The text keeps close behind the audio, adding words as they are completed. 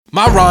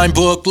My rhyme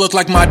book look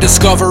like my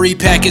discovery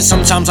package.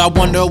 Sometimes I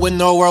wonder when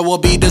the world will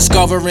be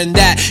discovering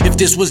that if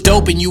this was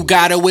dope and you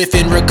got a whiff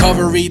in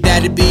recovery,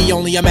 that'd be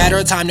only a matter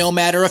of time. No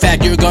matter of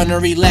fact, you're gonna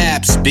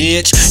relapse,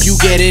 bitch. You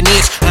get an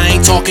itch, I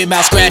ain't talking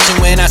about scratching.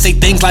 When I say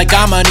things like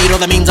I'm a needle,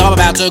 that means I'm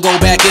about to go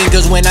back in.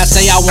 Cause when I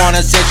say I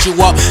wanna set you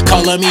up,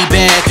 color me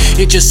bad,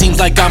 it just seems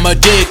like I'm a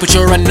dick, but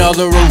you're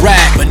another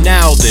rat. But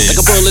now this,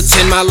 like a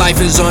bulletin, my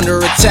life is under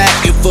attack.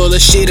 You're full of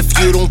shit if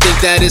you don't think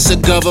that it's a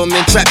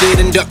government trap.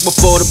 Didn't duck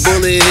before the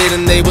bullet hit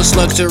and they were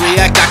slugs to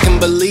react. I can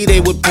believe they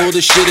would pull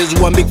the shit as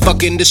one big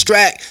fucking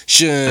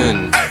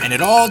distraction. And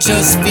it all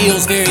just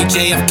feels very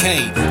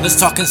JFK. Let's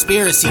talk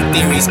conspiracy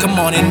theories, come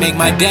on and make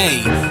my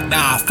day.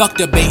 Nah, fuck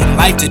debating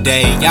life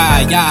today,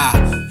 yeah.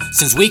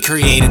 Since we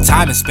created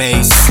time and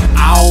space,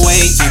 I'll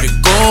wait. See, the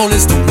goal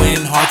is to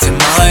win hearts and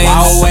minds.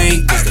 I'll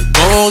wait, cause the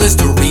goal is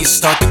to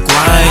restart the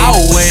grind.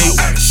 I'll wait,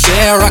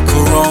 share a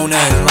Corona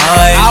and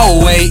lime.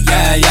 I'll wait,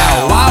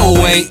 I'll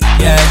wait,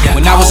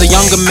 When I was a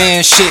younger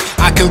man, shit,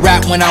 I could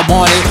rap when I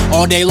wanted,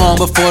 all day long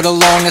before the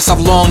longest. I've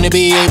longed to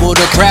be able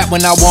to crap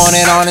when I want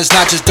it. Honest,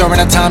 not just during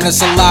a time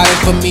that's allotted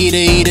for me to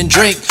eat and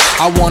drink.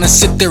 I wanna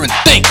sit there and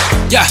think,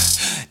 yeah.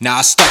 Now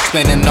I stuck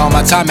spending all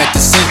my time at the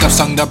sink. I've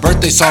sung the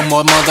birthday song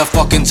more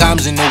motherfucking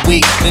times in a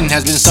week than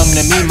has been sung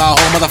to me my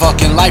whole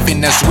motherfucking life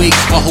in this week.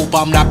 I hope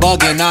I'm not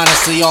bugging,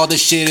 honestly all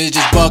this shit is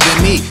just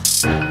bugging me.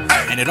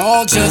 And it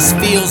all just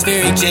feels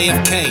very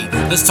JFK.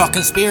 Let's talk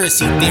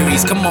conspiracy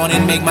theories, come on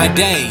and make my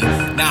day.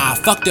 Nah,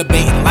 fuck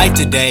debating life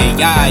today,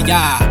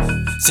 yeah.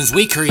 Since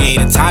we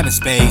created time and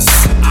space,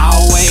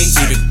 I'll wait.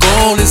 See, the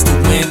goal is to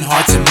win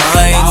hearts and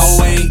minds. I'll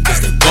wait,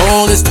 cause the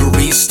goal is to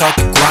restart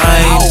the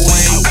grind. I'll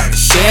wait,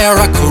 share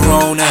a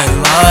Corona and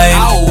lime.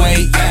 I'll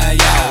wait,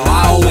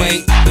 I'll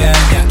wait,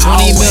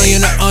 20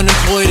 million are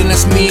unemployed and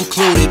that's me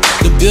included.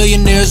 The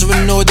billionaires are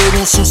annoyed they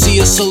won't soon see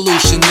a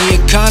solution. The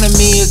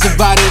economy is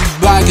divided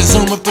by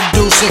consumer,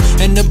 producer,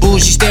 and the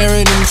bougie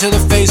staring into the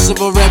face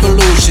of a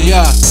revolution,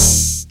 yeah.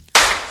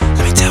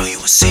 Let me tell you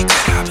a secret,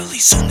 I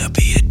believe soon there'll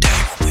be a day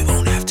when we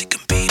won't have to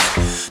compete.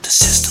 The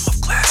system of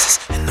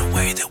classes and the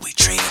way that we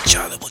treat each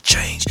other will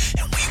change,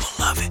 and we will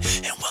love it,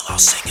 and we'll all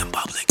sing in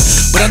public.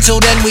 But until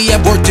then we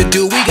have work to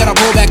do, we gotta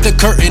pull back the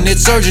curtain.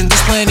 It's urgent,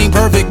 this plan ain't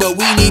perfect, but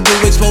we need to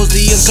expose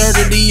the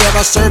absurdity of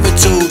our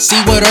servitude. See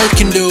what Earth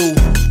can do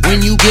when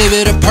you give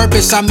it a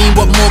purpose. I mean,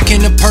 what more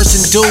can a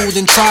person do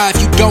than try?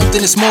 If you don't,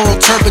 then it's moral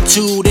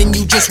turpitude, and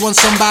you just want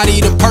somebody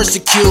to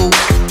persecute.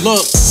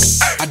 Look,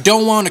 I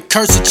don't wanna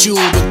curse at you,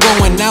 but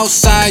going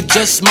outside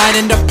just might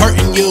end up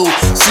hurting you.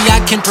 See,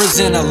 I can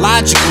present a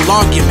logical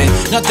argument,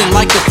 nothing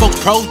like the folks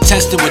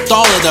protesting with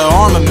all of their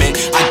armament.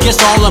 I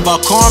guess all of our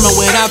karma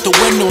went out the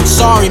window, and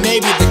sorry,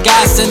 maybe the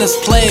guy sent us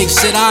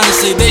plagues. Shit,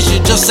 honestly, they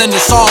should just send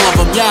us all of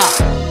them, yeah.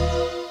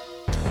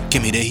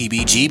 Give me the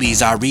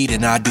heebie-jeebies, I read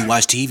and I do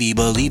watch TV.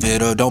 Believe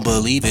it or don't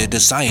believe it, the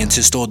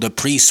scientist or the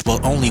priest,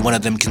 well, only one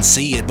of them can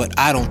see it. But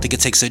I don't think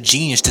it takes a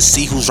genius to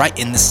see who's right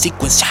in the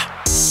sequence, yeah.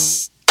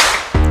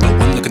 No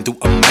one looking through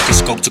a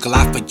microscope took a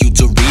lot for you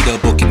to read a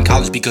book in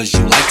college because you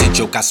like to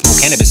joke. I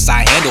smoke cannabis,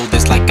 I handle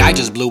this like I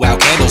just blew out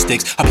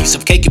candlesticks. A piece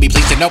of cake can be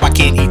pleased to know I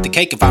can't eat the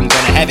cake if I'm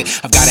gonna have it.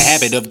 I've got a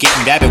habit of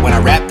getting vapid when I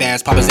rap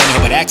fast. Papa's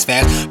anyhow but acts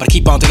fast, but I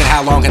keep on thinking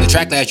how long can the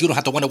track last. You don't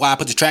have to wonder why I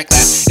put the track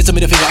last. It's a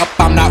middle finger up,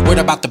 I'm not worried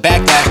about the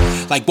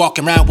backlash. Like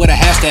walking around with a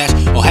half stash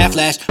or half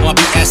flash. I'ma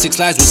beat at 6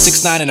 flags with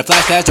 6'9" and a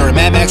flash dash, or a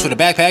Mad Max with a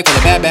backpack full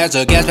of bad bags, or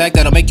a gas pack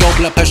that'll make your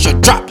blood pressure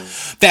drop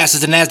fast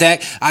as the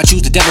NASDAQ. I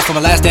choose the devil for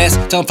my last ass.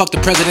 Tell him fuck the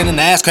president and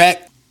the ass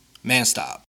crack. Man, stop.